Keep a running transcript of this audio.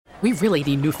We really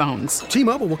need new phones.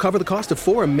 T-Mobile will cover the cost of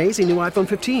 4 amazing new iPhone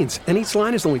 15s, and each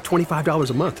line is only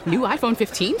 $25 a month. New iPhone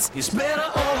 15s? It's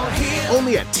better over here.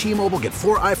 Only at T-Mobile, get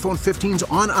 4 iPhone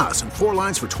 15s on us and 4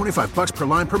 lines for $25 per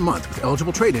line per month with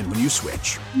eligible trade-in when you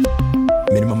switch.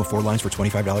 Minimum of 4 lines for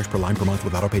 $25 per line per month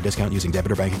with autopay discount using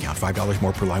debit or bank account. $5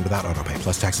 more per line without autopay,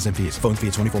 plus taxes and fees. Phone fee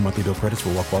at 24 monthly bill credits for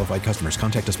well-qualified customers.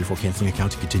 Contact us before canceling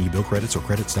account to continue bill credits or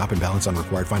credit stop and balance on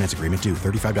required finance agreement due.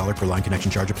 $35 per line connection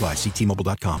charge applies. See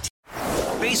T-Mobile.com.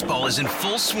 Baseball is in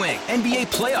full swing. NBA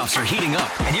playoffs are heating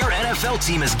up, and your NFL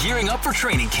team is gearing up for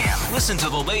training camp. Listen to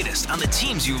the latest on the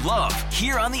teams you love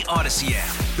here on the Odyssey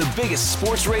app. The biggest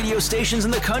sports radio stations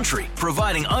in the country,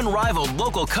 providing unrivaled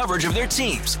local coverage of their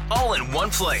teams, all in one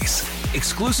place.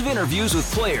 Exclusive interviews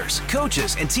with players,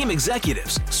 coaches, and team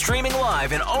executives, streaming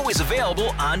live and always available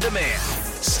on demand.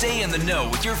 Stay in the know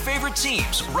with your favorite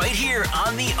teams right here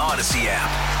on the Odyssey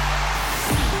app.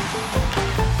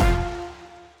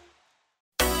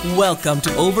 Welcome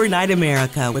to Overnight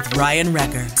America with Ryan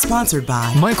Recker, sponsored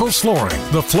by Michael's Flooring,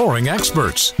 the flooring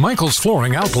experts.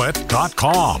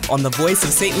 MichaelsFlooringOutlet.com. On the voice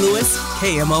of St. Louis,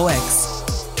 KMOX.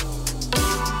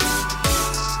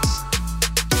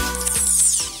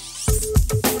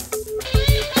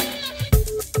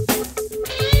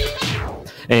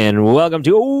 And welcome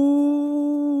to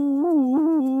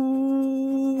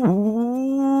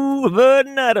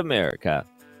Overnight America.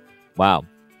 Wow.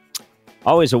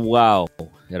 Always a wow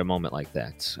at a moment like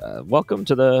that. Welcome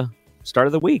to the start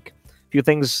of the week. A few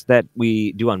things that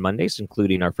we do on Mondays,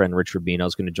 including our friend Rich Rubino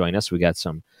is going to join us. We got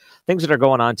some things that are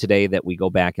going on today that we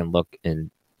go back and look, and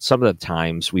some of the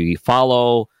times we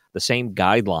follow the same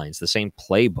guidelines, the same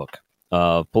playbook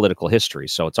of political history.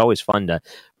 So it's always fun to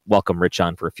welcome Rich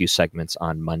on for a few segments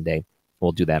on Monday.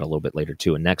 We'll do that a little bit later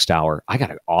too. And next hour, I got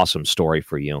an awesome story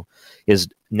for you. His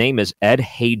name is Ed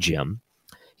Hajim.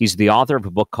 He's the author of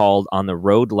a book called On the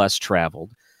Road Less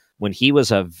Traveled. When he was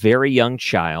a very young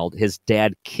child, his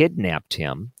dad kidnapped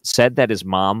him, said that his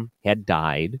mom had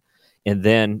died, and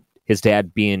then his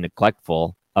dad, being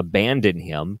neglectful, abandoned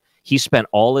him. He spent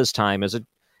all his time as a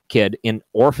kid in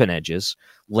orphanages.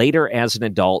 Later, as an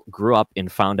adult, grew up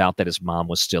and found out that his mom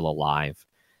was still alive.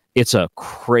 It's a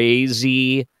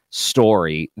crazy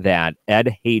story that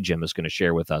Ed Hajim is going to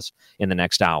share with us in the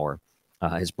next hour.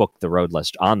 His book, On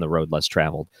the Road Less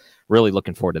Traveled. Really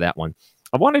looking forward to that one.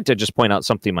 I wanted to just point out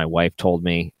something my wife told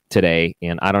me today,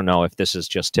 and I don't know if this is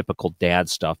just typical dad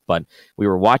stuff, but we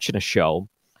were watching a show.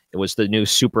 It was the new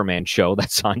Superman show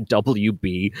that's on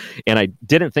WB, and I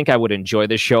didn't think I would enjoy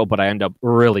this show, but I ended up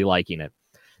really liking it.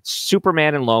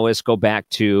 Superman and Lois go back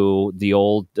to the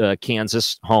old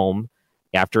Kansas home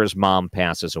after his mom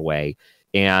passes away,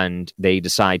 and they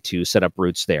decide to set up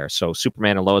roots there. So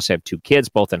Superman and Lois have 2 kids,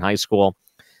 both in high school.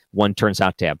 One turns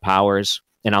out to have powers,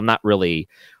 and I'm not really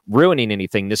ruining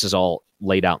anything. This is all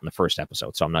laid out in the first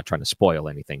episode, so I'm not trying to spoil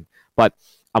anything. But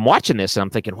I'm watching this, and I'm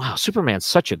thinking, wow, Superman's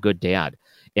such a good dad.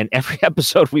 And every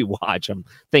episode we watch, I'm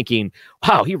thinking,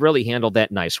 wow, he really handled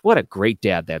that nice. What a great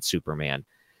dad, that Superman.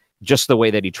 Just the way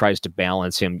that he tries to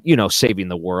balance him, saving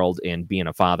the world and being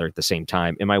a father at the same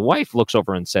time. And my wife looks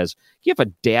over and says, you have a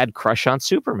dad crush on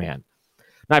Superman.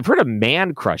 Now, I've heard of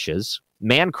man crushes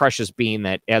being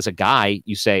that as a guy,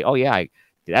 you say, oh, yeah,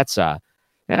 that's a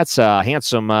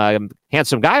handsome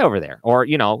guy over there. Or,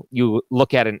 you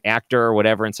look at an actor or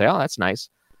whatever and say, oh, that's nice.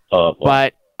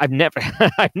 But I've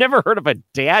never heard of a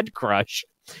dad crush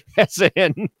as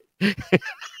in,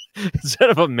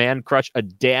 instead of a man crush, a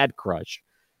dad crush.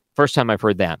 First time I've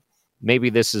heard that. Maybe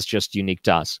this is just unique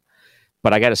to us.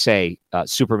 But I got to say,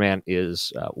 Superman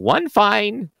is one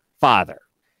fine father.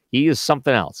 He is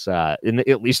something else, at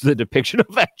least the depiction of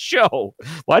that show.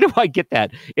 Why do I get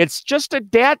that? It's just a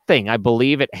dad thing. I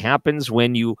believe it happens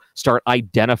when you start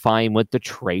identifying with the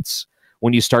traits,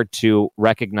 when you start to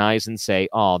recognize and say,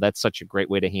 oh, that's such a great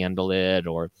way to handle it,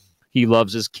 or he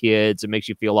loves his kids. It makes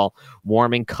you feel all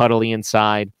warm and cuddly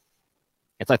inside.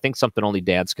 It's, I think, something only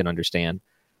dads can understand.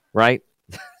 Right?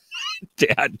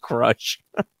 Dad crush.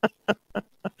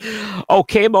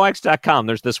 KMOX.com.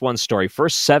 There's this one story.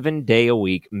 First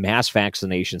 7-day-a-week mass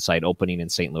vaccination site opening in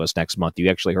St. Louis next month. You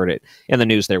actually heard it in the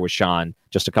news there with Sean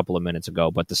just a couple of minutes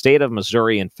ago. But the state of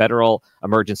Missouri and Federal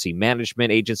Emergency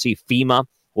Management Agency, FEMA,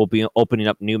 will be opening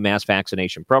up a new mass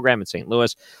vaccination program in St.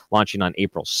 Louis, launching on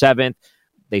April 7th.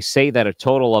 They say that a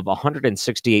total of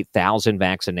 168,000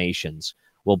 vaccinations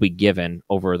will be given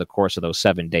over the course of those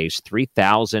 7 days,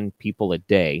 3,000 people a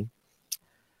day.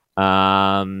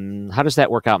 How does that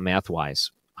work out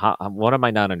math-wise? What am I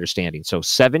not understanding? So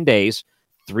 7 days,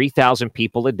 3,000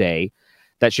 people a day.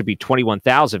 That should be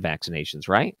 21,000 vaccinations,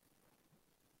 right?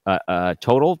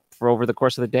 Total for over the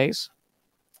course of the days?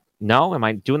 No? Am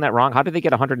I doing that wrong? How did they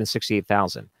get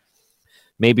 168,000?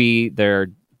 Maybe they're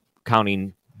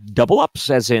counting double ups,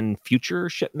 as in future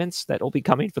shipments that will be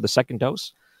coming for the second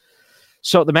dose.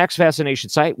 So the Max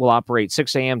Vaccination site will operate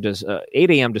 8 a.m.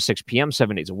 to 6 p.m.,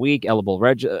 7 days a week. Eligible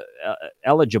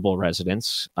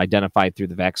residents identified through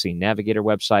the Vaccine Navigator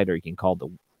website, or you can call the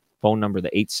phone number,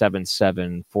 the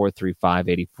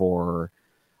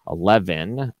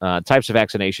 877-435-8411. Types of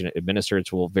vaccination administered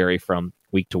will vary from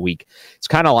week to week. It's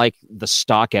kind of like the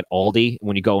stock at Aldi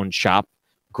when you go and shop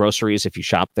groceries. If you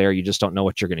shop there, you just don't know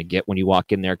what you're going to get when you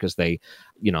walk in there because they,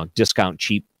 discount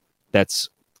cheap. That's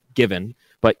given,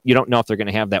 but you don't know if they're going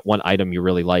to have that one item you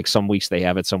really like. Some weeks they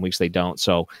have it, some weeks they don't.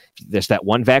 So if there's that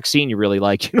one vaccine you really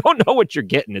like, you don't know what you're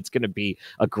getting. It's going to be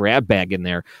a grab bag in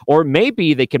there. Or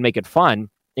maybe they can make it fun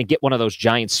and get one of those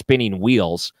giant spinning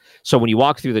wheels. So when you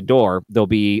walk through the door,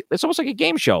 it's almost like a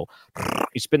game show.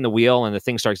 You spin the wheel and the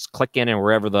thing starts clicking, and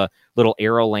wherever the little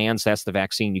arrow lands, that's the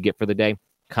vaccine you get for the day.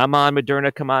 Come on,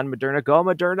 Moderna. Come on, Moderna. Go,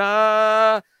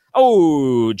 Moderna.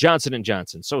 Oh, Johnson &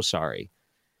 Johnson. So sorry.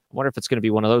 I wonder if it's going to be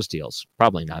one of those deals.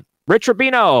 Probably not. Rich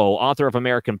Rubino, author of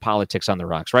American Politics on the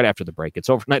Rocks. Right after the break. It's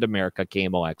Overnight America,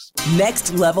 KMOX.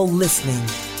 Next level listening.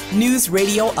 News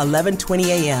Radio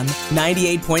 1120 AM,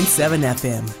 98.7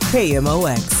 FM.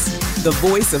 KMOX. The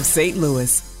voice of St.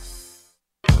 Louis.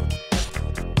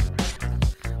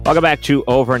 Welcome back to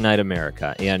Overnight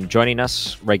America. And joining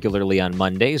us regularly on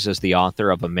Mondays is the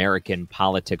author of American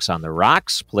Politics on the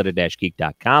Rocks,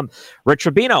 politi-geek.com. Rich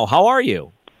Rubino, how are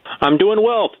you? I'm doing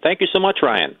well. Thank you so much,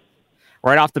 Ryan.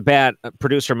 Right off the bat,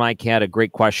 producer Mike had a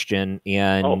great question,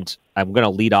 and I'm going to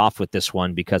lead off with this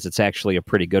one because it's actually a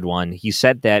pretty good one. He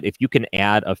said that if you can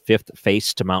add a fifth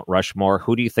face to Mount Rushmore,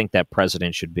 who do you think that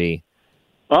president should be?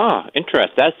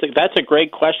 Interesting. That's a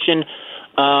great question.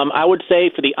 I would say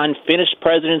for the unfinished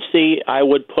presidency, I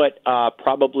would put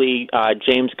probably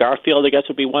James Garfield, I guess,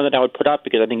 would be one that I would put up,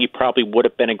 because I think he probably would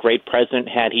have been a great president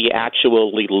had he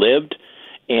actually lived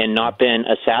and not been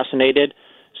assassinated.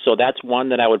 So that's one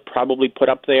that I would probably put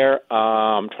up there.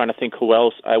 I'm trying to think who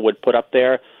else I would put up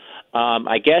there.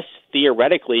 I guess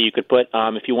theoretically you could put,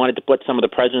 if you wanted to put some of the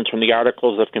presidents from the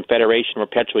Articles of Confederation or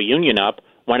Perpetual Union up,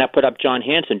 why not put up John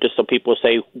Hanson, just so people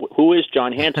say, who is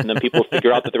John Hanson? Then people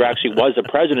figure out that there actually was a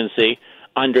presidency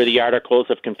under the Articles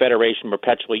of Confederation or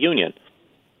Perpetual Union.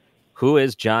 Who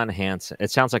is John Hanson? It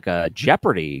sounds like a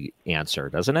Jeopardy answer,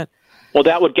 doesn't it? Well,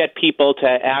 that would get people to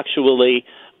actually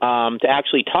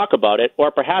talk about it,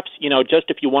 or perhaps, just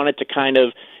if you wanted to kind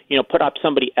of, put up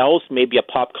somebody else, maybe a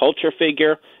pop culture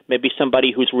figure, maybe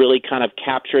somebody who's really kind of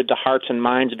captured the hearts and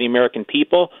minds of the American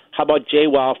people. How about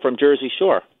J-Wow from Jersey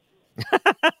Shore?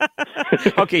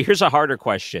 Okay, here's a harder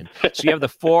question. So you have the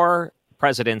four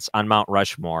presidents on Mount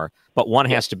Rushmore, but one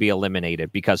has to be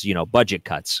eliminated because, budget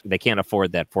cuts. They can't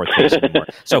afford that fourth place anymore.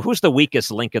 So who's the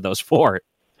weakest link of those four?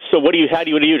 So how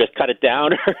do you do? Just cut it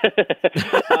down?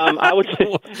 I would say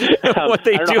what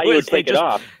they do is they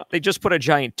just put a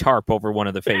giant tarp over one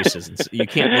of the faces, and you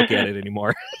can't look at it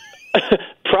anymore.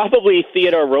 Probably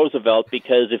Theodore Roosevelt,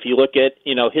 because if you look at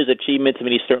his achievements, I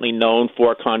mean, he's certainly known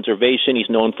for conservation. He's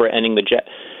known for ending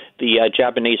the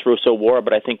Japanese-Russo War,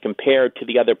 but I think compared to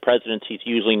the other presidents, he's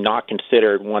usually not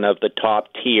considered one of the top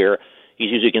tier.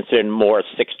 He's usually considered more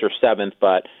sixth or seventh,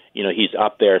 but he's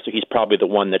up there, so he's probably the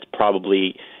one that's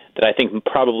probably that I think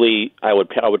probably I would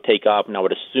take off, and I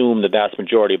would assume the vast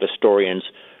majority of historians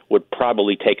would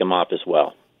probably take him off as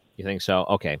well. You think so?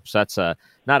 Okay, so that's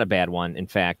not a bad one, in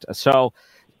fact. So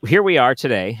here we are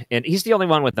today, and he's the only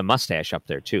one with the mustache up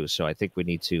there, too, so I think we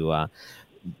need to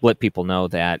let people know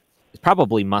that it's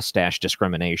probably mustache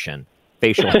discrimination,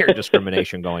 facial hair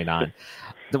discrimination going on.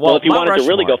 Well, if you wanted to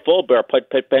really go full bear, put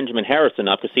Benjamin Harrison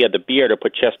up because he had the beard, or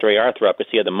put Chester A. Arthur up because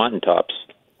he had the mutton tops.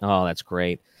 Oh, that's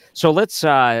great. So let's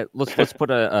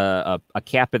put a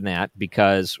cap in that,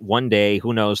 because one day,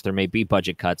 who knows, there may be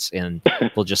budget cuts, and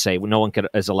we'll just say no one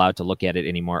is allowed to look at it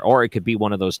anymore. Or it could be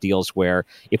one of those deals where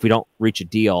if we don't reach a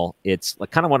deal, it's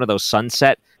like kind of one of those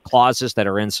sunset clauses that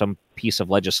are in some piece of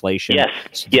legislation.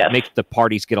 Yes. Make the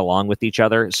parties get along with each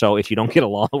other. So if you don't get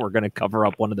along, we're going to cover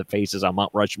up one of the faces on Mount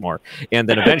Rushmore. And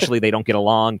then eventually they don't get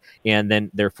along, and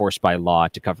then they're forced by law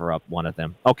to cover up one of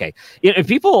them. Okay. If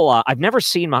people, I've never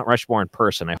seen Mount Rushmore in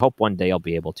person. I hope one day I'll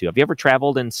be able to. Have you ever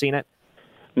traveled and seen it?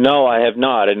 No, I have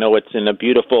not. I know it's in a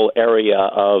beautiful area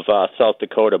of South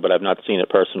Dakota, but I've not seen it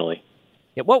personally.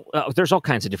 Yeah, well, there's all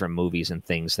kinds of different movies and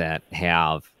things that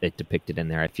have it depicted in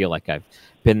there. I feel like I've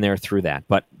been there through that,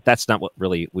 but that's not what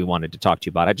really we wanted to talk to you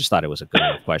about. I just thought it was a good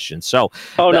question. So,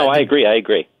 I agree.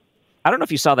 I don't know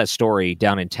if you saw that story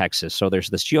down in Texas. So there's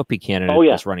this GOP candidate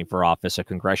that's running for office, a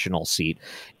congressional seat,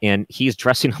 and he's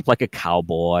dressing up like a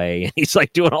cowboy, and he's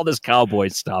like doing all this cowboy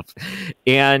stuff.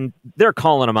 And they're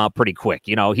calling him out pretty quick.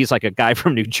 You know, he's like a guy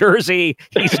from New Jersey.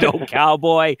 He's no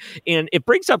cowboy. And it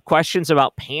brings up questions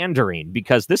about pandering,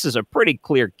 because this is a pretty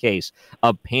clear case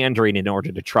of pandering in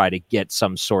order to try to get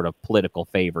some sort of political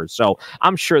favor. So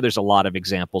I'm sure there's a lot of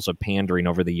examples of pandering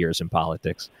over the years in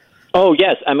politics. Oh,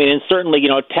 yes. I mean, and certainly,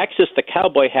 Texas, the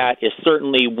cowboy hat is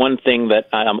certainly one thing that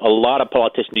a lot of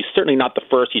politicians, he's certainly not the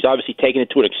first. He's obviously taken it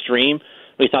to an extreme,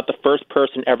 but he's not the first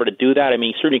person ever to do that. I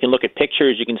mean, certainly you can look at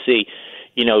pictures. You can see,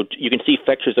 you can see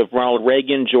pictures of Ronald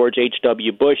Reagan, George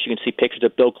H.W. Bush. You can see pictures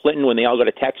of Bill Clinton. When they all go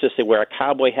to Texas, they wear a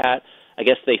cowboy hat. I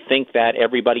guess they think that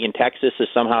everybody in Texas is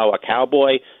somehow a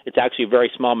cowboy. It's actually a very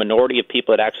small minority of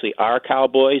people that actually are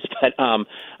cowboys. But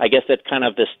I guess that's kind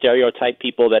of the stereotype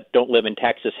people that don't live in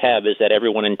Texas have, is that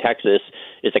everyone in Texas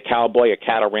is a cowboy, a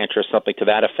cattle rancher, or something to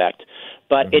that effect.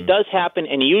 But it does happen,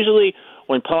 and usually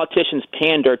when politicians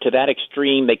pander to that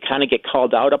extreme, they kind of get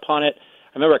called out upon it.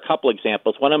 I remember a couple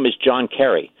examples. One of them is John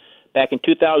Kerry. Back in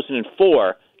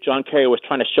 2004, John Kerry was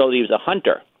trying to show that he was a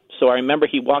hunter. So I remember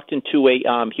he walked into a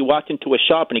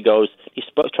shop, and he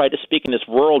tried to speak in this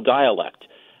rural dialect,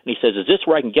 and he says, "Is this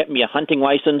where I can get me a hunting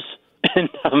license?" And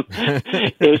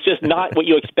it was just not what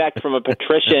you expect from a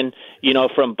patrician,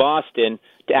 from Boston,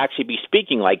 to actually be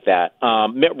speaking like that.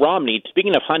 Mitt Romney,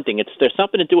 speaking of hunting, there's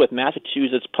something to do with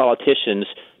Massachusetts politicians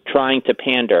trying to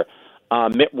pander.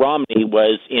 Mitt Romney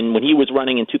when he was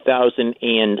running in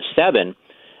 2007,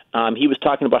 he was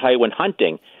talking about how he went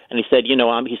hunting. And he said,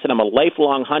 I'm a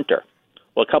lifelong hunter.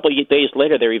 Well, a couple of days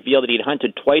later, they revealed that he'd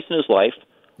hunted twice in his life.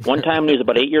 One time when he was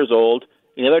about 8 years old,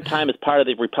 and the other time as part of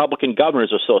the Republican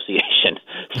Governors Association.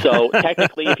 So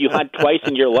technically, if you hunt twice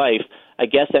in your life, I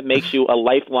guess that makes you a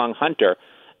lifelong hunter.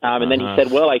 And then he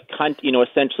said, well, I hunt,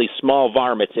 essentially small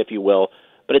varmints, if you will.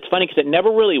 But it's funny because it never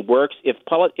really works.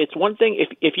 It's one thing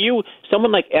if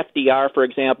someone like FDR, for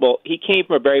example, he came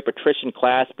from a very patrician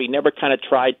class, but he never kind of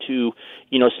tried to,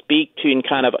 he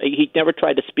never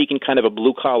tried to speak in kind of a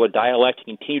blue collar dialect.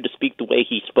 He continued to speak the way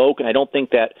he spoke, and I don't think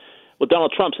that. Well,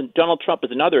 Donald Trump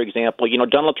is another example.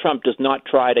 Donald Trump does not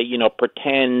try to,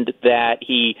 pretend that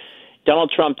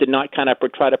Donald Trump did not kind of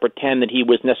try to pretend that he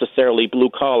was necessarily blue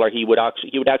collar. He would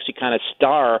actually kind of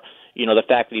star, the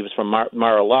fact that he was from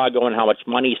Mar-a-Lago and how much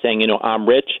money he's saying, I'm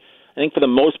rich. I think for the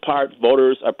most part,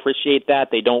 voters appreciate that.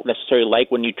 They don't necessarily like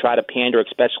when you try to pander,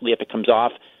 especially if it comes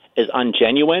off as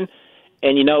ungenuine.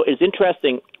 And, it's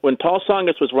interesting. When Paul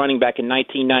Tsongas was running back in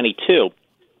 1992,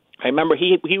 I remember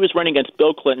he was running against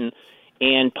Bill Clinton,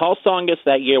 and Paul Tsongas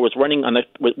that year was running on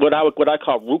what I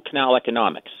call root canal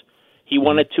economics. He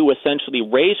wanted to essentially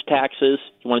raise taxes,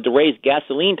 he wanted to raise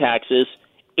gasoline taxes,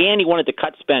 and he wanted to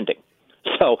cut spending.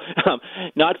 So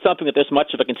not something that there's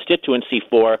much of a constituency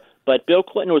for, but Bill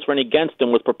Clinton was running against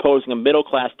him, was proposing a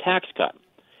middle-class tax cut.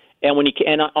 And when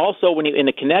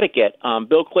in Connecticut,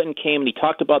 Bill Clinton came and he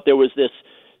talked about there was a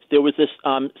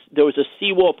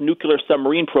Seawolf nuclear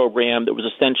submarine program that was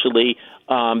essentially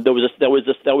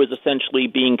essentially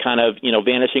being kind of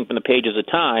vanishing from the pages of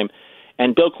time,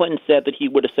 and Bill Clinton said that he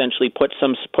would essentially put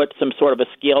some sort of a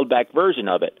scaled back version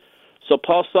of it. So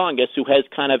Paul Tsongas, who has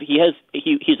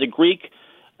he's a Greek.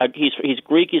 He's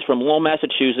Greek. He's from Lowell,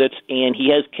 Massachusetts, and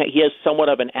he has somewhat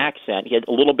of an accent. He had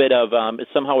a little bit of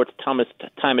somehow it's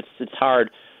hard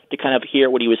to kind of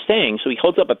hear what he was saying. So he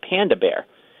holds up a panda bear,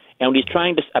 and when he's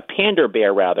trying to a pander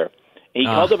bear rather. And he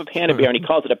calls up a panda bear, and he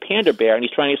calls it a panda bear, and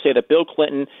he's trying to say that Bill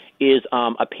Clinton is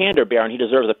a panda bear, and he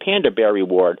deserves a panda bear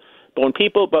reward. But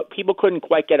people couldn't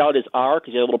quite get out his R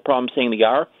because he had a little problem saying the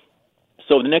R.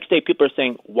 So the next day, people are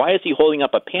saying, why is he holding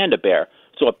up a panda bear?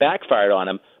 So it backfired on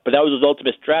him. But that was his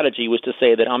ultimate strategy, was to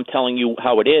say that I'm telling you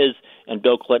how it is, and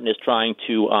Bill Clinton is trying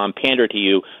to pander to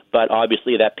you. But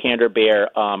obviously that panda bear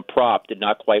prop did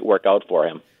not quite work out for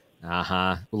him.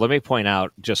 Well, let me point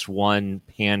out just one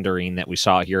pandering that we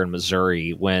saw here in Missouri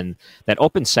when that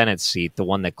open Senate seat, the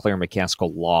one that Claire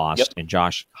McCaskill lost and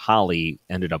Josh Hawley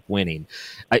ended up winning.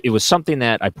 It was something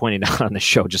that I pointed out on the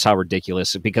show, just how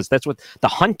ridiculous, because that's what the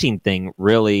hunting thing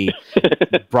really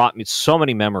brought me so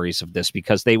many memories of this,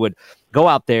 because they would go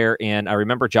out there, and I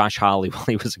remember Josh Hawley while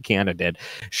he was a candidate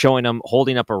showing him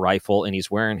holding up a rifle, and he's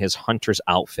wearing his hunter's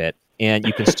outfit. And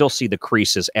you can still see the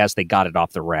creases as they got it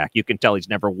off the rack. You can tell he's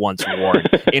never once worn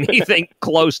anything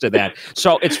close to that.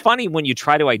 So it's funny when you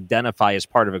try to identify as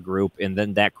part of a group, and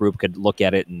then that group could look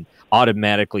at it and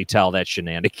automatically tell that's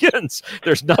shenanigans.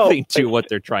 There's nothing to what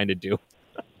they're trying to do.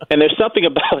 And there's something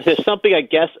I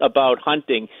guess about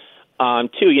hunting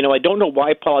too. I don't know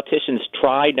why politicians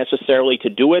try necessarily to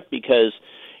do it, because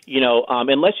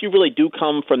unless you really do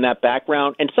come from that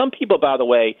background. And some people, by the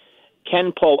way,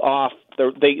 can pull off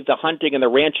the hunting and the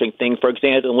ranching thing. For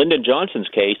example, in Lyndon Johnson's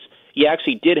case, he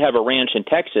actually did have a ranch in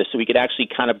Texas, so he could actually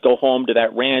kind of go home to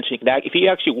that ranch. If he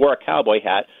actually wore a cowboy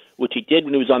hat, which he did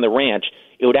when he was on the ranch,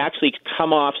 it would actually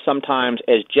come off sometimes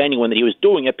as genuine that he was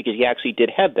doing it because he actually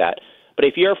did have that. But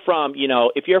if you're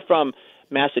from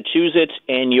Massachusetts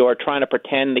and you're trying to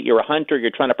pretend that you're a hunter,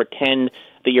 you're trying to pretend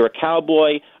that you're a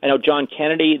cowboy. I know John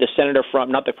Kennedy, the senator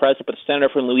from, not the president, but the senator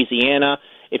from Louisiana,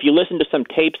 if you listen to some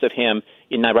tapes of him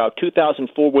in about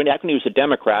 2004, when he was a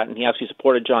Democrat and he actually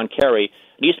supported John Kerry,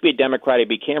 he used to be a Democrat, he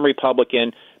became a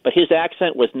Republican, but his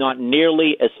accent was not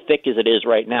nearly as thick as it is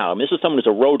right now. I mean, this is someone who's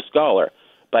a Rhodes Scholar.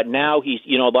 But now he's,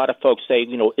 a lot of folks say,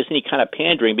 isn't he kind of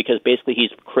pandering because basically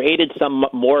he's created some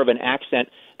more of an accent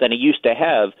than he used to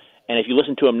have. And if you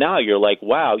listen to him now, you're like,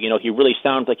 wow, he really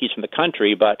sounds like he's from the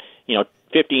country. But,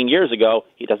 15 years ago,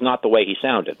 he does not the way he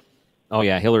sounded. Oh,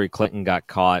 yeah. Hillary Clinton got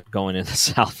caught going in the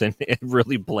South and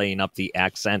really playing up the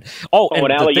accent. Oh, and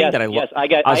the Allie, thing yes, that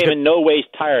I am in no ways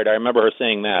tired. I remember her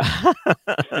saying that.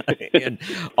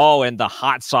 and the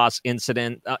hot sauce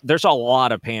incident. There's a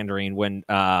lot of pandering when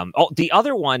the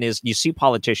other one is you see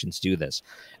politicians do this.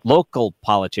 Local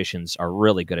politicians are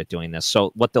really good at doing this.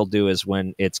 So what they'll do is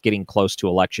when it's getting close to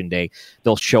election day,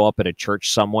 they'll show up at a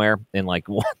church somewhere and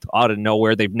out of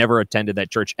nowhere, they've never attended that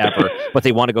church ever, but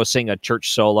they want to go sing a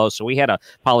church solo. So we had a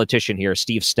politician here,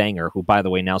 Steve Stenger, who, by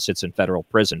the way, now sits in federal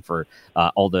prison for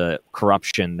all the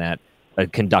corruption that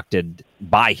conducted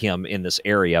by him in this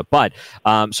area. But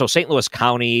so St. Louis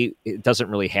County, it doesn't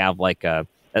really have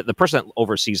the person that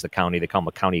oversees the county, they call him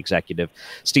a county executive.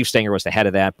 Steve Stenger was the head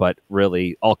of that, but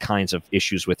really all kinds of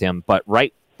issues with him. But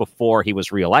right before he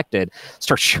was reelected,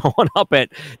 starts showing up at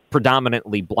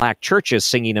predominantly black churches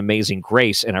singing Amazing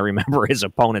Grace. And I remember his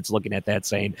opponents looking at that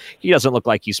saying, he doesn't look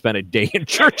like he spent a day in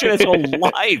church in his whole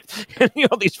life. And,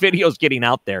 these videos getting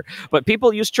out there. But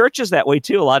people use churches that way,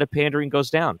 too. A lot of pandering goes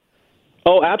down.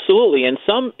 Oh, absolutely. And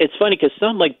it's funny because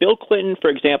some, like Bill Clinton, for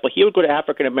example, he would go to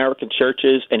African-American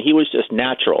churches and he was just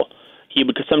natural.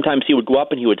 Sometimes he would go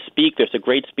up and he would speak. There's a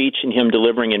great speech in him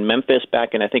delivering in Memphis back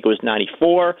in, I think it was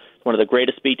 94, one of the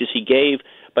greatest speeches he gave.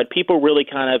 But people really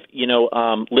kind of,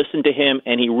 listened to him,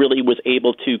 and he really was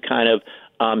able to kind of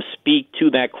speak to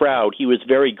that crowd. He was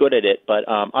very good at it. But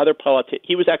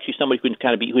he was actually somebody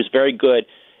who's very good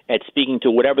at speaking to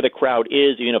whatever the crowd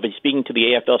is. If he's speaking to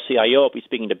the AFL-CIO, if he's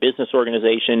speaking to business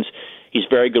organizations, he's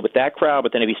very good with that crowd.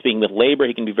 But then if he's speaking with labor,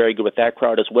 he can be very good with that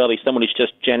crowd as well. He's someone who's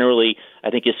just generally, I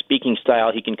think his speaking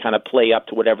style, he can kind of play up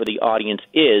to whatever the audience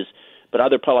is. But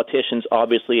other politicians,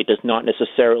 obviously, it does not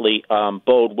necessarily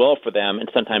bode well for them. And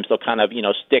sometimes they'll kind of,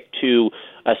 stick to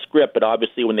a script. But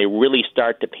obviously, when they really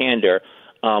start to pander,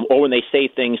 or when they say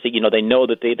things that they know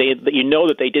that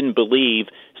they didn't believe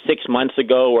 6 months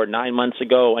ago or 9 months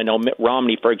ago. I know Mitt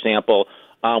Romney, for example,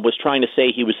 was trying to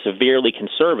say he was severely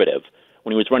conservative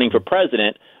when he was running for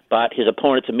president, but his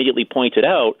opponents immediately pointed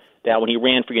out that when he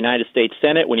ran for United States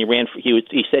Senate,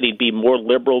 he said he'd be more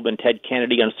liberal than Ted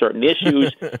Kennedy on certain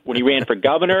issues. When he ran for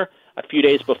governor a few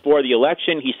days before the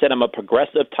election, he said I'm a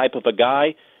progressive type of a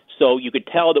guy. So you could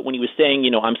tell that when he was saying,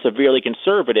 I'm severely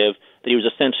conservative, that he was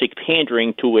essentially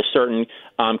pandering to a certain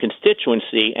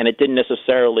constituency, and it didn't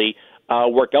necessarily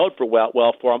work out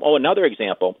well for him. Oh, another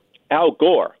example, Al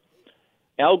Gore.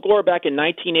 Al Gore back in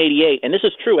 1988, and this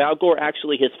is true, Al Gore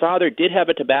actually, his father did have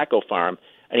a tobacco farm,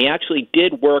 and he actually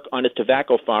did work on his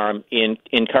tobacco farm in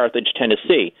Carthage,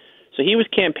 Tennessee. So he was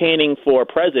campaigning for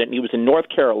president, and he was in North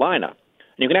Carolina.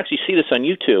 And you can actually see this on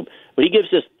YouTube. But he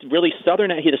gives this really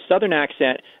southern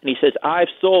accent, and he says, I've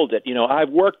sold it, I've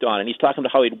worked on it. And he's talking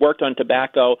about how he'd worked on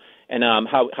tobacco and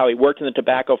how he worked in the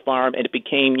tobacco farm, and it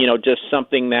became, just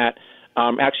something that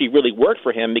actually really worked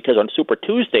for him because on Super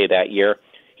Tuesday that year,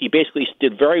 he basically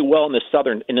did very well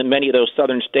in many of those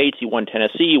southern states. He won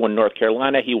Tennessee, he won North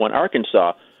Carolina, he won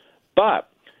Arkansas. But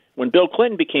when Bill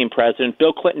Clinton became president,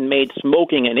 Bill Clinton made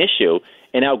smoking an issue,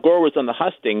 and Al Gore was on the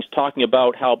hustings talking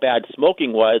about how bad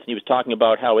smoking was, and he was talking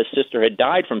about how his sister had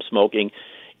died from smoking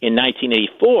in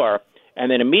 1984,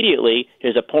 and then immediately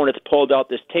his opponents pulled out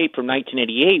this tape from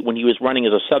 1988 when he was running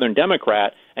as a Southern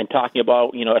Democrat and talking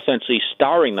about, essentially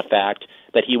starring the fact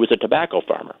that he was a tobacco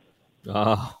farmer.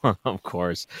 Oh, of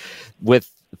course.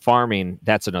 With farming,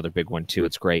 that's another big one, too.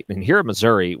 It's great. And here in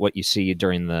Missouri, what you see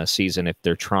during the season, if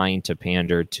they're trying to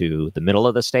pander to the middle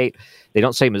of the state, they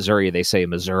don't say Missouri, they say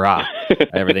Missouri.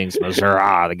 Everything's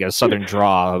Missouri. They get a southern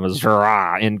draw,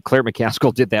 Missouri. And Claire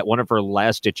McCaskill did that, one of her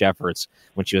last-ditch efforts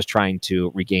when she was trying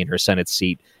to regain her Senate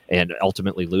seat and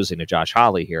ultimately losing to Josh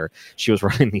Hawley here, she was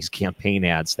running these campaign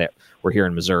ads that were here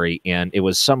in Missouri, and it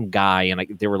was some guy, and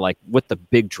they were like with the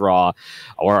big draw,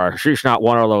 or she's not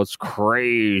one of those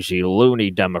crazy loony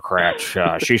Democrats.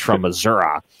 She's from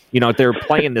Missouri. They're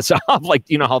playing this off like,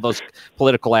 how those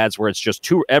political ads where it's just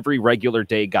two every regular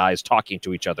day guys talking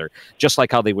to each other, just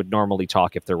like how they would normally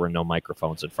talk if there were no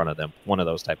microphones in front of them. One of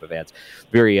those type of ads.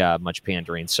 Very much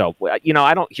pandering. So,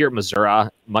 I don't hear Missouri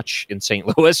much in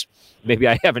St. Louis. Maybe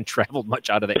I haven't traveled much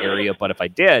out of the area, but if I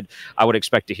did, I would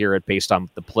expect to hear it based on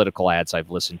the political ads I've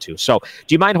listened to. So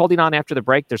do you mind holding on after the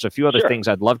break? There's a few other things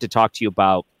I'd love to talk to you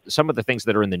about. Some of the things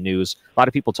that are in the news. A lot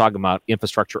of people talking about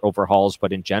infrastructure overhauls,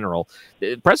 but in general,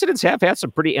 presidents have had some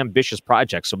pretty ambitious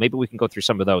projects. So maybe we can go through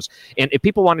some of those. And if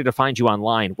people wanted to find you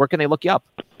online, where can they look you up?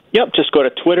 Yep, just go to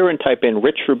Twitter and type in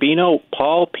Rich Rubino,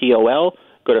 Paul, P-O-L.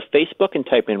 Go to Facebook and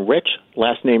type in Rich,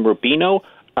 last name Rubino,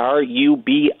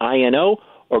 R-U-B-I-N-O,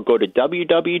 or go to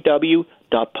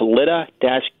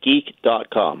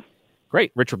www.polita-geek.com.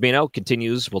 Great. Rich Rubino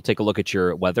continues. We'll take a look at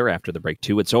your weather after the break,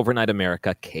 too. It's Overnight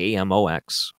America,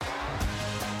 KMOX.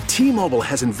 T-Mobile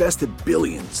has invested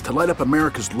billions to light up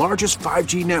America's largest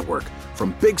 5G network,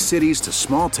 from big cities to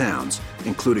small towns,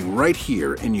 including right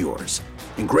here in yours.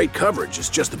 And great coverage is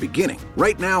just the beginning.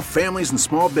 Right now, families and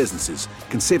small businesses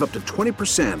can save up to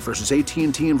 20% versus AT&T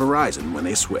and Verizon when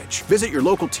they switch. Visit your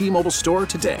local T-Mobile store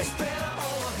today.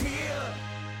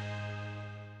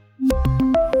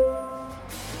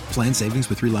 Plan savings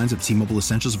with 3 lines of T-Mobile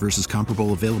Essentials versus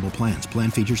comparable available plans.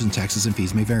 Plan features and taxes and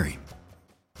fees may vary.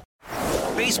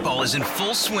 Baseball is in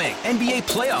full swing. NBA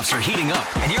playoffs are heating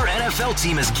up, and your NFL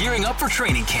team is gearing up for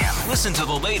training camp. Listen to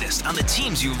the latest on the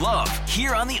teams you love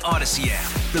here on the Odyssey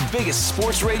app. The biggest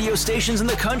sports radio stations in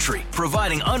the country,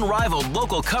 providing unrivaled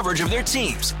local coverage of their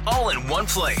teams, all in one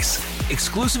place.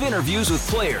 Exclusive interviews with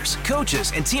players,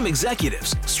 coaches, and team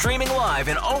executives, streaming live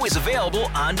and always available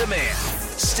on demand.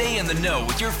 Stay in the know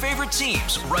with your favorite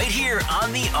teams right here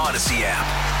on the Odyssey app.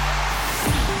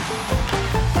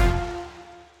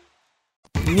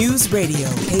 News Radio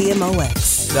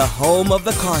KMOX, the home of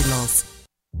the Cardinals.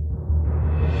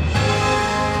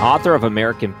 Author of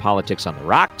American Politics on the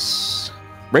Rocks,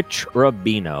 Rich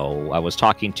Rubino. I was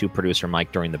talking to producer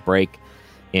Mike during the break,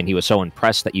 and he was so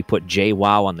impressed that you put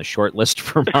JWoww on the short list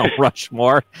for Mount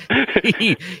Rushmore.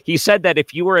 He said that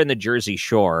if you were in the Jersey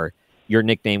Shore, your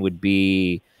nickname would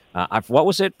be, what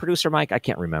was it, producer Mike? I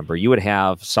can't remember. You would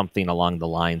have something along the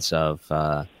lines of,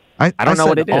 I don't know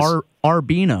what it is.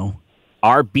 Arbino.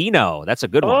 Arbino. That's a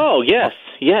good one. Oh, yes.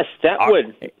 That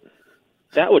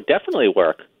would definitely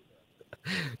work.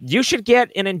 You should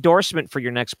get an endorsement for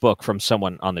your next book from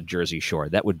someone on the Jersey Shore.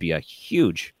 That would be a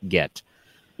huge get.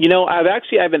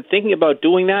 I've been thinking about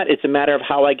doing that. It's a matter of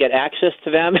how I get access to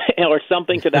them or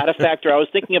something to that effect. Or I was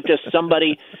thinking of just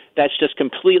somebody that's just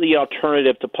completely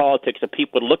alternative to politics, that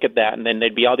people would look at that and then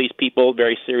there'd be all these people,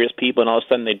 very serious people, and all of a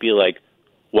sudden they'd be like,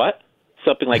 what?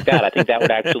 Something like that. I think that would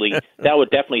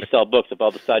definitely sell books if all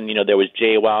of a sudden, there was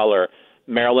JWoww or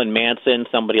Marilyn Manson,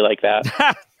 somebody like that.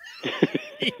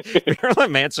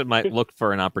 Marilyn Manson might look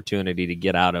for an opportunity to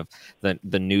get out of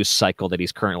the news cycle that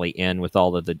he's currently in with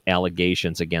all of the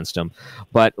allegations against him.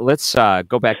 But let's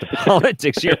go back to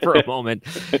politics here for a moment.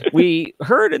 We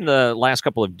heard in the last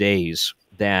couple of days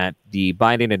that the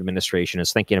Biden administration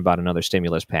is thinking about another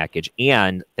stimulus package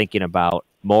and thinking about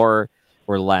more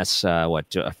or less, I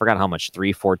forgot how much,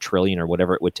 3-4 trillion or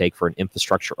whatever it would take for an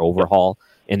infrastructure overhaul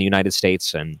in the United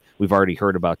States. And we've already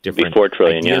heard about different 4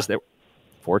 trillion, ideas yeah.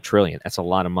 $4 trillion. That's a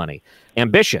lot of money.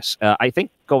 Ambitious. I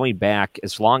think going back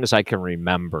as long as I can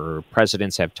remember,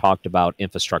 presidents have talked about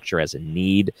infrastructure as a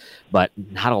need, but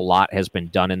not a lot has been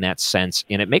done in that sense.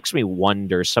 And it makes me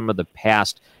wonder some of the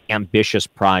past ambitious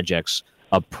projects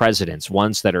of presidents,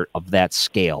 ones that are of that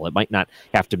scale. It might not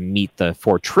have to meet the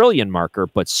 4 trillion marker,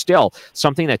 but still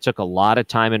something that took a lot of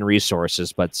time and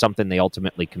resources, but something they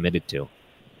ultimately committed to.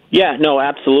 Yeah, no,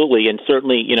 absolutely. And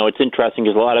certainly, it's interesting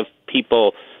because a lot of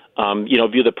people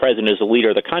view the president as the leader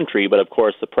of the country, but of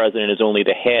course the president is only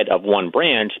the head of one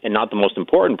branch and not the most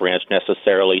important branch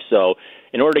necessarily. So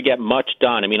in order to get much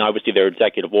done, obviously there are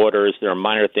executive orders, there are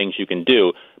minor things you can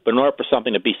do, but in order for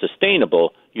something to be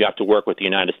sustainable, you have to work with the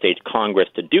United States Congress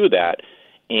to do that.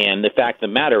 And the fact of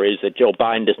the matter is that Joe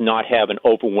Biden does not have an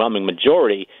overwhelming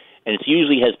majority, and it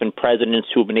usually has been presidents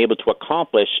who have been able to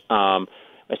accomplish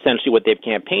essentially what they've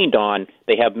campaigned on.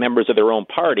 They have members of their own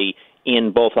party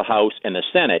in both the House and the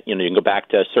Senate. You can go back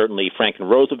to certainly Franklin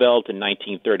Roosevelt in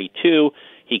 1932.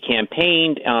 He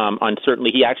campaigned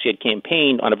he actually had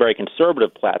campaigned on a very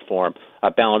conservative platform,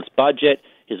 a balanced budget.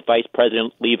 His vice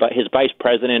president,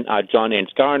 John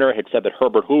Nance Garner, had said that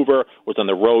Herbert Hoover was on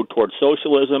the road towards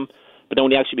socialism. But then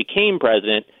when he actually became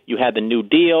president, you had the New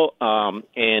Deal,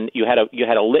 and you had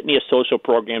a litany of social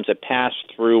programs that passed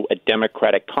through a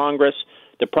Democratic Congress.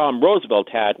 The problem Roosevelt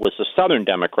had was the Southern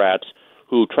Democrats,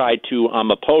 who tried to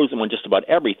oppose him on just about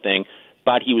everything,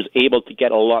 but he was able to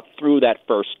get a lot through that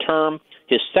first term.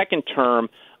 His second term,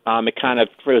 it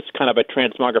was kind of a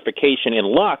transmogrification in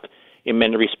luck in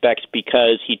many respects,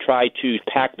 because he tried to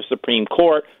pack the Supreme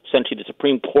Court. Essentially, the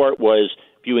Supreme Court was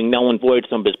viewing null and void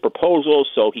some of his proposals,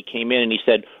 so he came in and he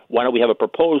said, why don't we have a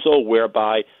proposal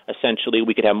whereby essentially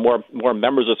we could have more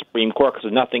members of the Supreme Court, because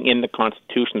there's nothing in the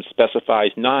Constitution that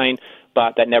specifies 9,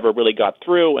 but that never really got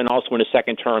through. And also in his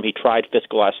second term, he tried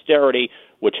fiscal austerity,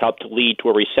 which helped to lead to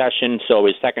a recession, so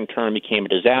his second term became a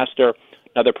disaster.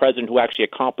 Another president who actually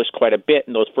accomplished quite a bit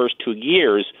in those first 2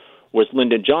 years was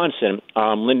Lyndon Johnson.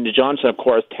 Lyndon Johnson, of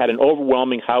course, had an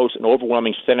overwhelming House, an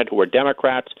overwhelming Senate who were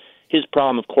Democrats. His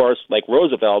problem, of course, like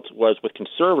Roosevelt, was with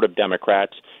conservative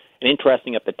Democrats. And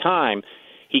interesting at the time,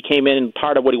 he came in, and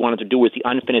part of what he wanted to do was the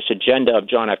unfinished agenda of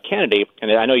John F. Kennedy. And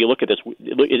I know you look at this,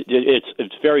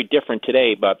 it's very different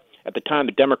today, but at the time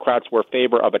the Democrats were in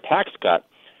favor of a tax cut,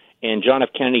 and John F.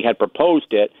 Kennedy had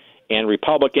proposed it, and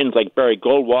Republicans like Barry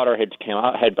Goldwater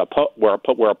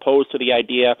were opposed to the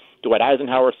idea. Dwight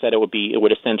Eisenhower said it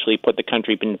would essentially put the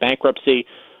country in bankruptcy.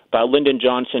 But Lyndon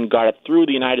Johnson got it through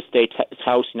the United States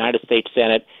House, United States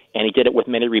Senate, and he did it with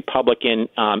many Republican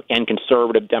and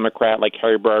conservative Democrat like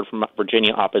Harry Byrd from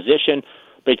Virginia opposition.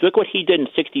 But if you look what he did in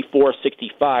 64,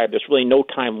 65, there's really no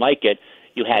time like it.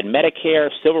 You had Medicare,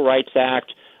 Civil Rights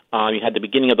Act, you had the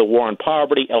beginning of the war on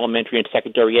poverty, elementary and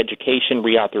secondary education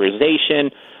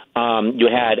reauthorization. You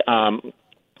had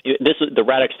the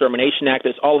Rat Extermination Act.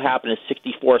 This all happened in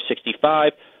 64,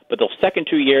 65. But the second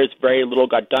 2 years, very little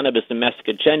got done of his domestic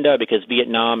agenda because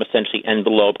Vietnam essentially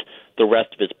enveloped the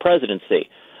rest of his presidency.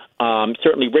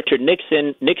 Certainly, Richard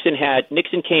Nixon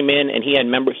came in, and he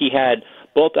had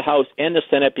both the House and the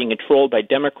Senate being controlled by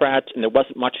Democrats, and there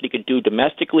wasn't much that he could do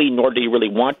domestically, nor did he really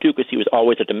want to, because he was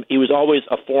always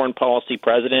a foreign policy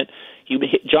president.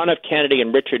 John F. Kennedy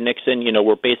and Richard Nixon,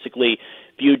 were basically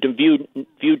viewed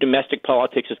domestic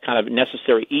politics as kind of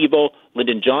necessary evil.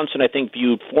 Lyndon Johnson, I think,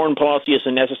 viewed foreign policy as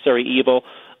a necessary evil.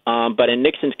 But in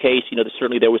Nixon's case,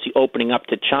 certainly there was the opening up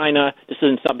to China. This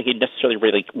isn't something he'd necessarily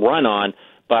really run on,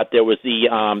 but there was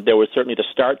certainly the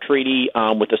START Treaty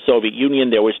with the Soviet Union.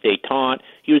 There was détente.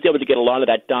 He was able to get a lot of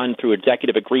that done through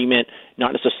executive agreement,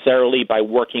 not necessarily by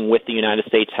working with the United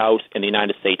States House and the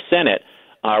United States Senate.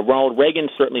 Ronald Reagan,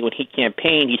 certainly when he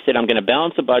campaigned, he said, I'm going to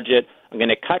balance the budget, I'm going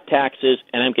to cut taxes,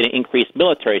 and I'm going to increase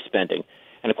military spending.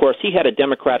 And, of course, he had a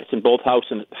Democrats in both House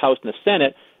and the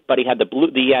Senate, but he had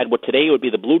what today would be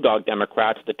the Blue Dog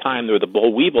Democrats. At the time, they were the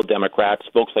Bull Weevil Democrats,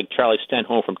 folks like Charlie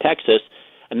Stenholm from Texas,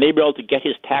 and they were able to get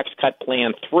his tax cut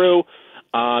plan through.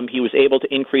 He was able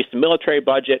to increase the military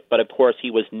budget, but, of course,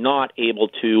 he was not able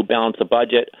to balance the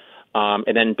budget.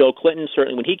 And then Bill Clinton,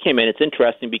 certainly when he came in, it's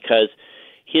interesting because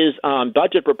his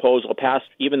budget proposal passed,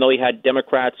 even though he had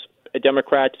Democrats in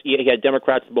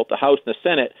both the House and the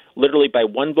Senate, literally by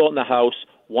one vote in the House,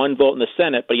 one vote in the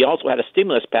Senate, but he also had a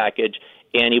stimulus package,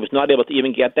 and he was not able to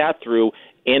even get that through.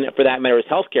 And for that matter, his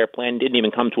health care plan didn't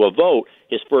even come to a vote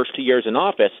his first 2 years in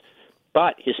office.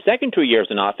 But his second 2 years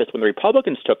in office, when the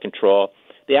Republicans took control,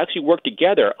 they actually worked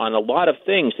together on a lot of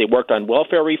things. They worked on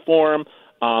welfare reform,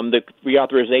 the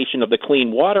reauthorization of the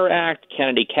Clean Water Act,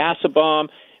 Kennedy-Kassebaum.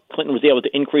 Clinton was able to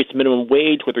increase minimum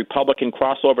wage with Republican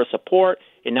crossover support.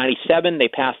 In 1997, they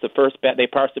passed the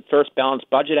first Balanced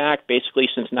Budget Act, basically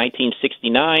since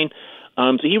 1969.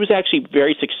 So he was actually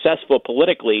very successful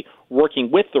politically working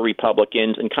with the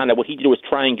Republicans, and kind of what he did was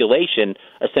triangulation.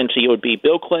 Essentially, it would be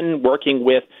Bill Clinton working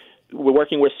with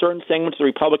certain segments of the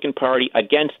Republican Party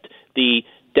against the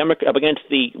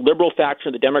liberal faction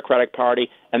of the Democratic Party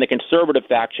and the conservative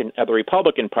faction of the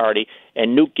Republican Party.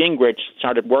 And Newt Gingrich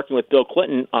started working with Bill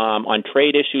Clinton on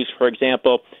trade issues, for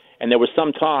example. And there was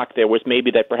some talk, there was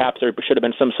maybe that perhaps there should have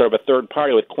been some sort of a third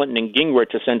party with Clinton and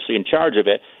Gingrich essentially in charge of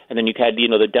it. And then you had,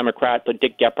 the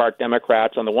Dick Gephardt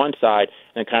Democrats on the one side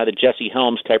and kind of the Jesse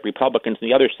Helms type Republicans on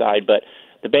the other side. But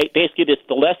basically,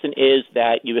 the lesson is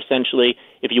that you essentially,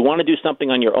 if you want to do something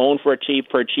on your own for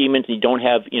achievements, and you don't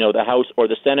have, the House or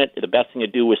the Senate, the best thing to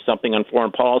do is something on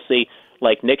foreign policy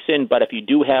like Nixon. But if you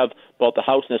do have both the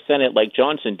House and the Senate, like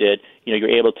Johnson did, you're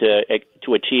able to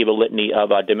achieve a litany of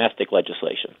domestic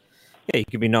legislation. Yeah, you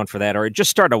could be known for that, or just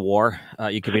start a war.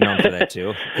 You could be known for that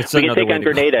too. It's we can take on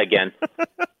Grenada again.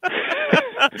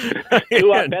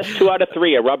 Best 2 out of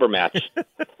 3, a rubber match.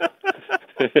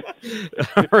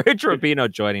 Rich Rubino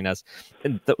joining us.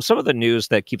 And some of the news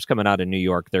that keeps coming out of New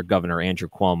York, their governor, Andrew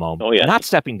Cuomo, not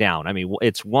stepping down. I mean,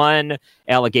 it's one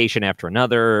allegation after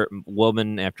another,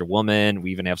 woman after woman.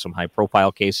 We even have some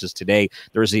high-profile cases today.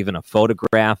 There's even a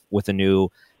photograph with a new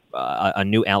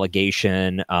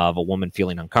allegation of a woman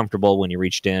feeling uncomfortable when you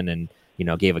reached in and,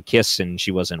 gave a kiss and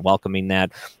she wasn't welcoming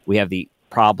that. We have the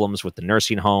problems with the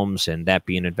nursing homes and that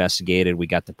being investigated. We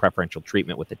got the preferential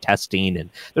treatment with the testing, and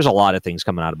there's a lot of things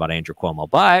coming out about Andrew Cuomo,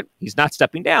 but he's not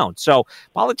stepping down. So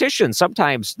politicians,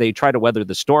 sometimes they try to weather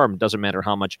the storm. Doesn't matter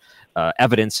how much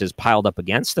evidence is piled up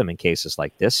against them in cases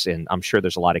like this. And I'm sure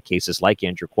there's a lot of cases like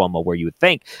Andrew Cuomo where you would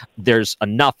think there's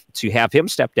enough to have him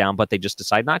step down, but they just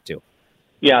decide not to.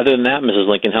 Yeah, other than that, Mrs.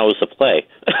 Lincoln, how was the play?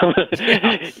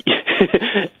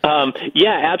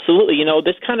 Yeah, absolutely.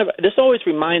 This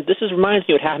reminds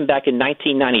me what happened back in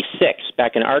 1996,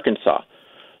 back in Arkansas.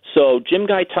 So Jim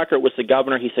Guy Tucker was the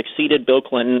governor. He succeeded Bill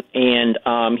Clinton, and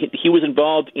he was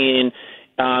involved in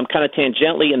kind of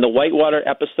tangentially in the Whitewater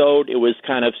episode. It was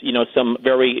kind of, some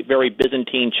very, very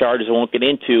Byzantine charges I won't get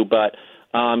into, but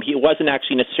he wasn't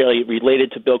actually necessarily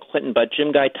related to Bill Clinton, but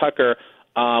Jim Guy Tucker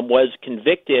was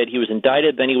convicted. He was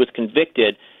indicted, then he was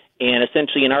convicted. And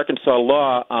essentially in Arkansas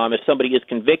law, if somebody is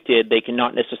convicted, they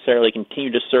cannot necessarily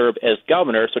continue to serve as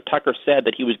governor. So Tucker said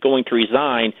that he was going to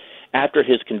resign after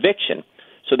his conviction.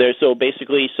 So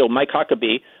Mike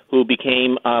Huckabee, who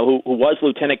became who was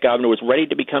lieutenant governor, was ready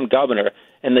to become governor.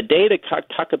 And the day that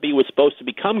Huckabee was supposed to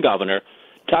become governor,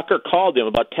 Tucker called him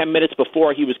about 10 minutes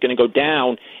before he was going to go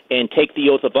down and take the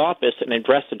oath of office and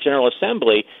address the General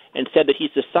Assembly, and said that he's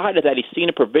decided that he's seen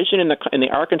a provision in the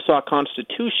Arkansas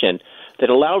Constitution that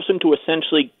allows him to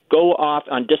essentially go off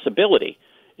on disability.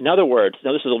 In other words,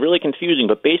 now this is really confusing,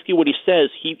 but basically what he says,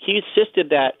 he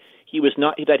insisted that he was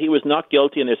not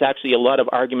guilty, and there's actually a lot of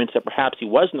arguments that perhaps he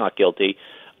was not guilty.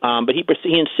 But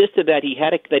he insisted that he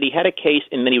had a case,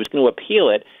 and then he was going to appeal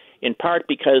it. In part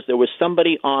because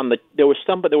one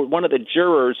of the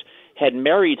jurors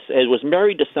was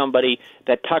married to somebody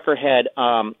that Tucker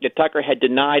had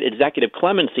denied executive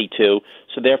clemency to,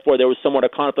 so therefore there was somewhat a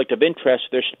conflict of interest.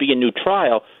 There should be a new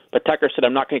trial, but Tucker said,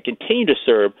 I'm not going to continue to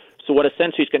serve. So what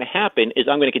essentially is going to happen is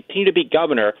I'm going to continue to be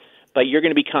governor, but you're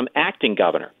going to become acting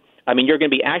governor. I mean, you're going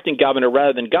to be acting governor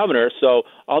rather than governor. So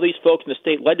all these folks in the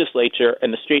state legislature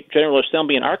and the state General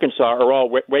Assembly in Arkansas are all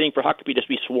waiting for Huckabee to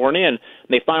be sworn in, and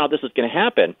they find out this is going to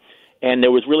happen. And there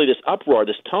was really this uproar,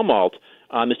 this tumult.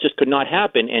 This just could not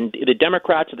happen. And the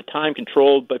Democrats at the time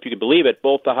controlled, but if you could believe it,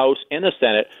 both the House and the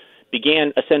Senate,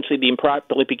 began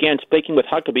speaking with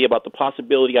Huckabee about the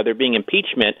possibility of there being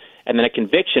impeachment and then a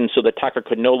conviction, so that Tucker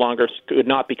could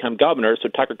not become governor. So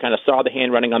Tucker kind of saw the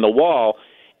hand running on the wall,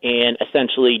 and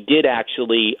essentially did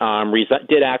actually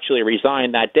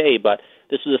resign that day. But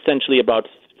this was essentially about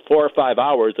 4 or 5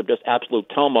 hours of just absolute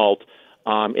tumult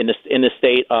in the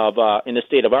state of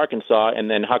Arkansas. And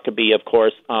then Huckabee, of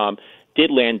course, did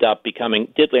land up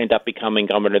becoming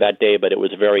governor that day. But it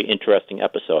was a very interesting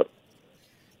episode.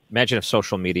 Imagine if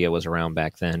social media was around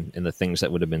back then and the things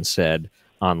that would have been said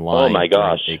online. Oh my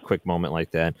gosh! A quick moment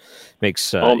like that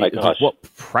makes what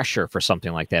pressure for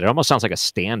something like that. It almost sounds like a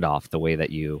standoff the way that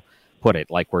you put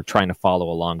it, like we're trying to follow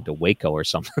along to Waco or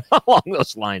something along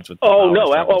those lines. With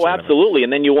absolutely.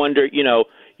 And then you wonder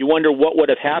what would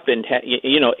have happened,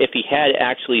 if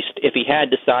he had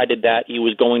decided that he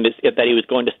was going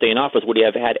to stay in office. Would he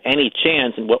have had any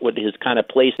chance, and what would his kind of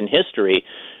place in history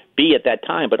be at that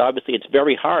time? But obviously it's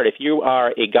very hard if you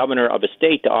are a governor of a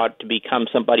state to become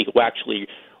somebody who actually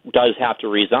does have to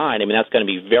resign. I mean, that's going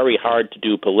to be very hard to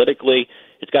do politically.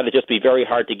 It's got to just be very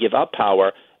hard to give up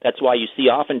power. That's why you see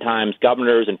oftentimes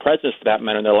governors and presidents, for that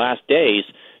matter, in their last days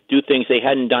do things they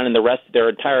hadn't done in the rest of their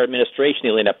entire administration.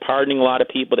 They end up pardoning a lot of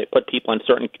people. They put people on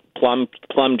certain plum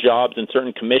jobs and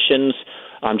certain commissions,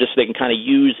 just so they can kind of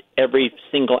use every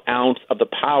single ounce of the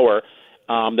power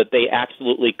that they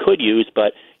absolutely could use.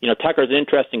 But Tucker's an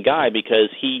interesting guy because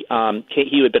he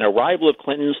had been a rival of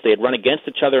Clinton's. They had run against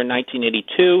each other in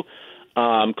 1982.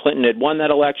 Clinton had won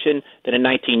that election. Then in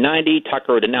 1990,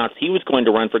 Tucker had announced he was going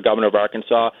to run for governor of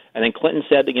Arkansas. And then Clinton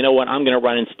said that, I'm going to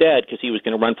run instead, because he was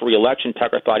going to run for re-election.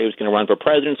 Tucker thought he was going to run for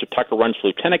president, so Tucker runs for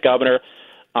lieutenant governor.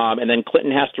 And then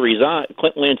Clinton has to resign.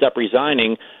 Clinton ends up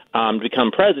resigning to become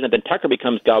president. Then Tucker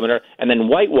becomes governor. And then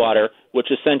Whitewater,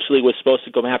 which essentially was supposed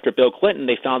to go after Bill Clinton,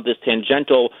 they found this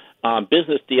tangential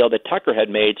business deal that Tucker had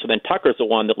made. So then Tucker's the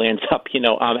one that lands up,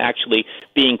 actually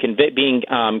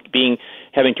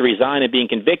having to resign and being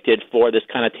convicted for this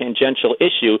kind of tangential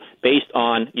issue based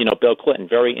on, Bill Clinton.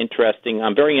 Very interesting,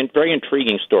 very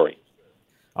intriguing story.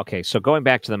 Okay, so going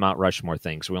back to the Mount Rushmore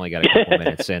thing, so we only got a couple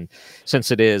minutes, and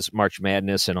since it is March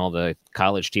Madness and all the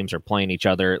college teams are playing each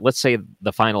other, let's say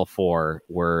the Final Four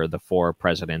were the 4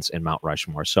 presidents in Mount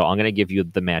Rushmore. So I'm going to give you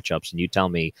the matchups, and you tell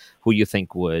me who you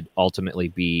think would ultimately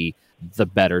be the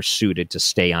better suited to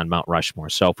stay on Mount Rushmore.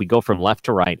 So if we go from left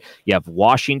to right, you have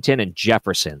Washington and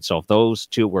Jefferson. So if those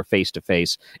two were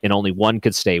face-to-face and only one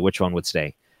could stay, which one would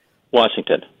stay?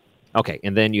 Washington. Okay,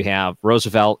 and then you have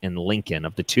Roosevelt and Lincoln.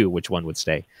 Of the two, which one would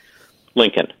stay?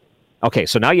 Lincoln. Okay,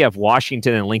 so now you have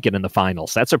Washington and Lincoln in the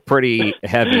finals. That's a pretty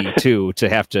heavy two to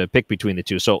have to pick between the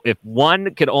two. So if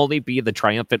one could only be the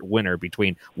triumphant winner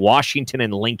between Washington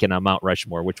and Lincoln on Mount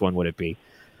Rushmore, which one would it be?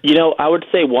 I would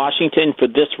say Washington for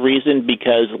this reason,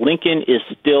 because Lincoln is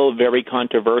still very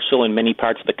controversial in many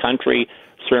parts of the country.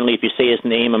 Certainly if you say his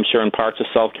name, I'm sure in parts of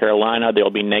South Carolina there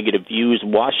will be negative views.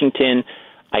 Washington,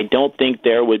 I don't think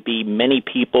there would be many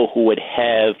people who would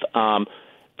have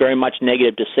very much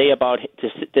negative to say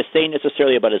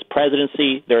necessarily about his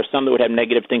presidency. There are some that would have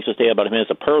negative things to say about him as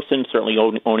a person, certainly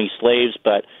owning slaves,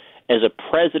 but as a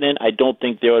president, I don't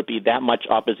think there would be that much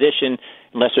opposition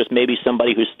unless there's maybe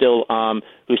somebody who still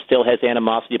has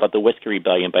animosity about the Whiskey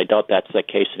Rebellion, but I doubt that's the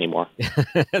case anymore.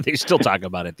 They still talk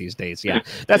about it these days, yeah.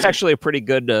 That's actually a pretty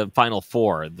good Final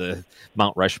Four, the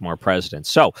Mount Rushmore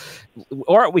presidents. So,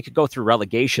 or we could go through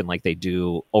relegation like they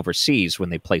do overseas when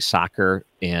they play soccer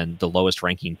and the lowest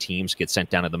ranking teams get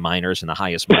sent down to the minors and the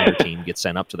highest minor team gets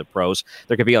sent up to the pros.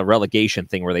 There could be a relegation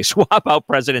thing where they swap out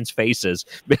presidents' faces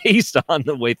based on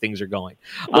the way things are going.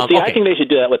 Well, okay. I think they should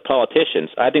do that with politicians.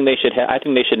 I think they should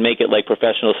make it like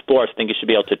professional sports. I think you should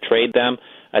be able to trade them.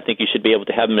 I think you should be able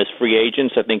to have them as free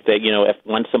agents. I think that, if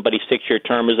once somebody's 6-year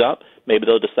term is up, maybe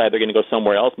they'll decide they're going to go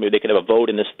somewhere else. Maybe they could have a vote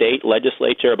in the state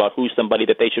legislature about who's somebody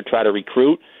that they should try to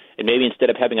recruit. And maybe instead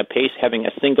of having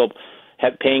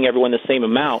paying everyone the same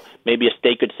amount, maybe a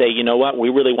state could say, you know what, we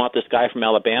really want this guy from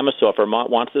Alabama, so if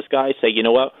Vermont wants this guy, say, you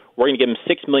know what, we're going to give him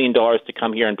 $6 million to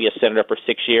come here and be a senator for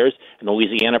 6 years, and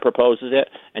Louisiana proposes it,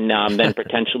 and then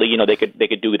potentially, they could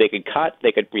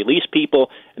release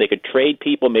people, they could trade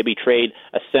people, maybe trade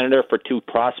a senator for 2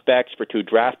 prospects, for 2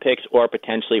 draft picks, or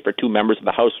potentially for 2 members of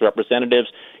the House of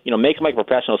Representatives. Make them like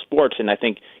professional sports, and I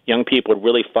think young people would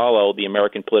really follow the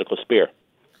American political sphere.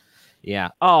 Yeah.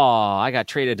 Oh, I got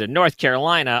traded to North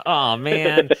Carolina. Oh,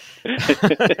 man.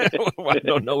 I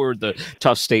don't know where the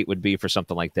tough state would be for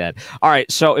something like that. All right.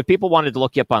 So if people wanted to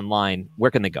look you up online,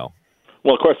 where can they go?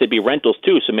 Well, of course, they'd be rentals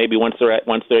too. So maybe once they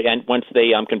can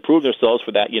prove themselves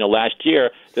for that, last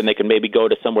year, then they can maybe go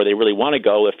to somewhere they really want to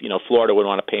go. If Florida would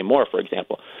want to pay more, for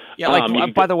example. Yeah,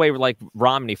 by the way, like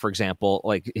Romney, for example,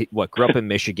 grew up in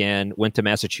Michigan, went to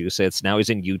Massachusetts, now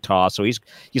he's in Utah, so he's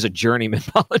a journeyman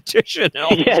politician.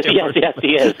 Yes, he is.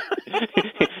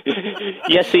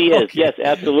 Yes, he is. Okay. Yes,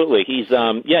 absolutely. He's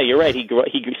you're right. He grew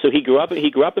up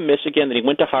in Michigan, then he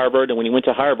went to Harvard, and when he went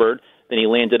to Harvard, then he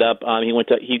landed up. When he went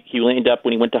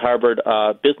to Harvard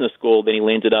Business School. Then he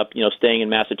landed up, staying in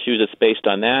Massachusetts based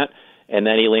on that, and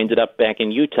then he landed up back in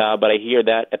Utah. But I hear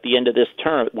that at the end of this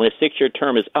term, when his 6-year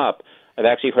term is up, I've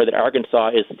actually heard that Arkansas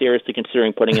is seriously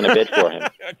considering putting in a bid for him.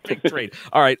 Big trade.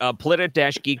 All right,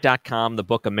 politi-geek.com, the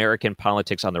book American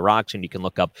Politics on the Rocks, and you can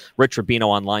look up Rich Rubino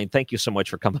online. Thank you so much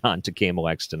for coming on to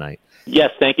KMOX tonight.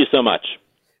 Yes, thank you so much.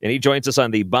 And he joins us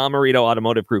on the Bommarito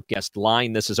Automotive Group guest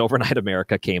line. This is Overnight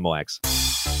America, KMOX.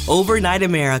 Overnight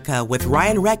America with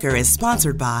Ryan Recker is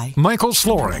sponsored by Michael's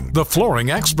Flooring, the flooring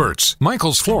experts.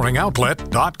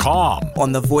 MichaelsFlooringOutlet.com.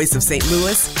 On the voice of St.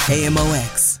 Louis,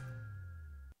 KMOX.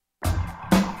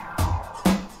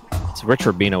 Rich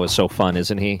Rubino is so fun,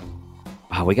 isn't he?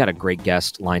 Wow, we got a great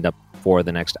guest lined up for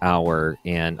the next hour,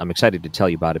 and I'm excited to tell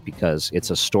you about it because it's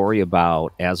a story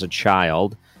about, as a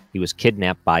child, he was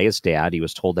kidnapped by his dad. He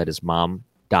was told that his mom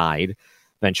died.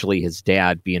 Eventually, his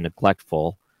dad, being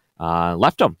neglectful,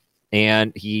 left him.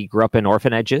 And he grew up in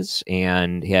orphanages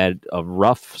and had a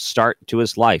rough start to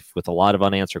his life with a lot of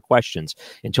unanswered questions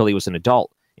until he was an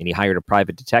adult. And he hired a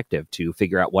private detective to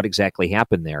figure out what exactly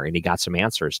happened there. And he got some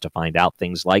answers to find out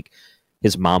things like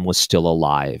his mom was still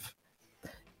alive.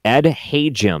 Ed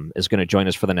Hajim is going to join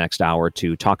us for the next hour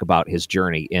to talk about his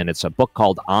journey. And it's a book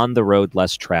called On the Road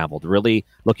Less Traveled. Really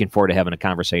looking forward to having a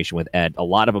conversation with Ed. A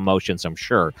lot of emotions, I'm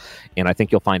sure. And I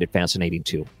think you'll find it fascinating,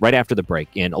 too. Right after the break,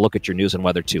 and a look at your news and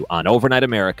weather, too, on Overnight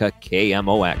America,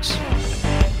 KMOX.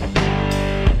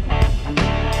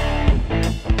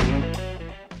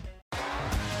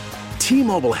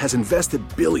 T-Mobile has invested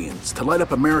billions to light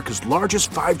up America's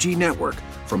largest 5G network,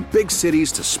 from big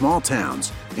cities to small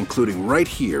towns, including right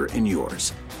here in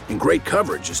yours. And great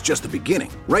coverage is just the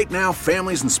beginning. Right now,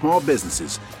 families and small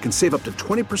businesses can save up to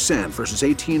 20% versus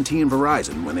AT&T and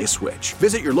Verizon when they switch.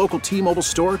 Visit your local T-Mobile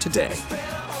store today.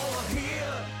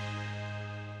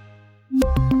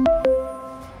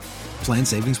 Plan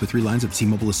savings with 3 lines of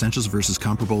T-Mobile Essentials versus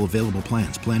comparable available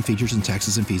plans. Plan features and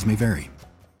taxes and fees may vary.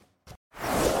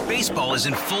 Baseball is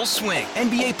in full swing.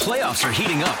 NBA playoffs are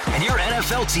heating up, and your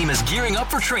NFL team is gearing up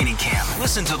for training camp.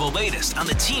 Listen to the latest on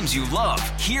the teams you love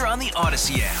here on the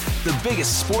Odyssey app. The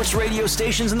biggest sports radio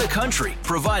stations in the country,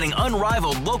 providing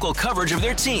unrivaled local coverage of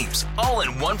their teams, all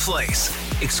in one place.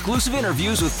 Exclusive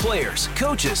interviews with players,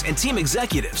 coaches, and team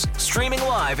executives, streaming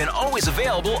live and always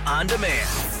available on demand.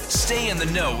 Stay in the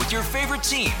know with your favorite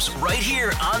teams right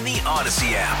here on the Odyssey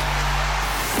app.